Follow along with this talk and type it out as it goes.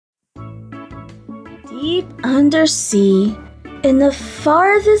Deep undersea, in the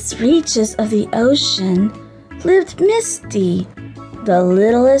farthest reaches of the ocean, lived Misty, the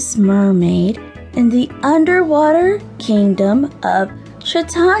littlest mermaid in the underwater kingdom of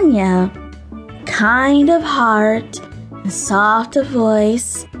Tritania. Kind of heart and soft of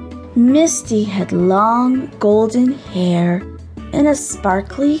voice, Misty had long golden hair and a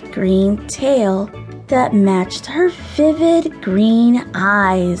sparkly green tail that matched her vivid green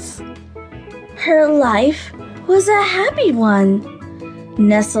eyes. Her life was a happy one,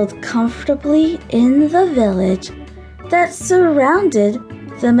 nestled comfortably in the village that surrounded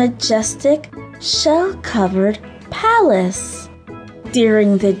the majestic shell-covered palace.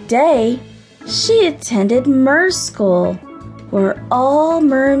 During the day, she attended Mer School, where all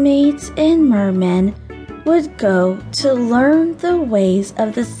mermaids and mermen would go to learn the ways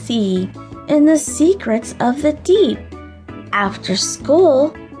of the sea and the secrets of the deep. After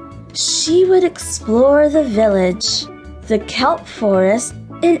school, she would explore the village, the kelp forest,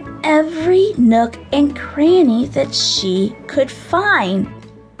 and every nook and cranny that she could find.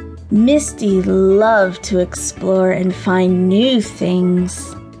 Misty loved to explore and find new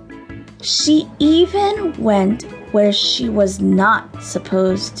things. She even went where she was not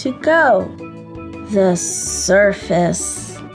supposed to go, the surface.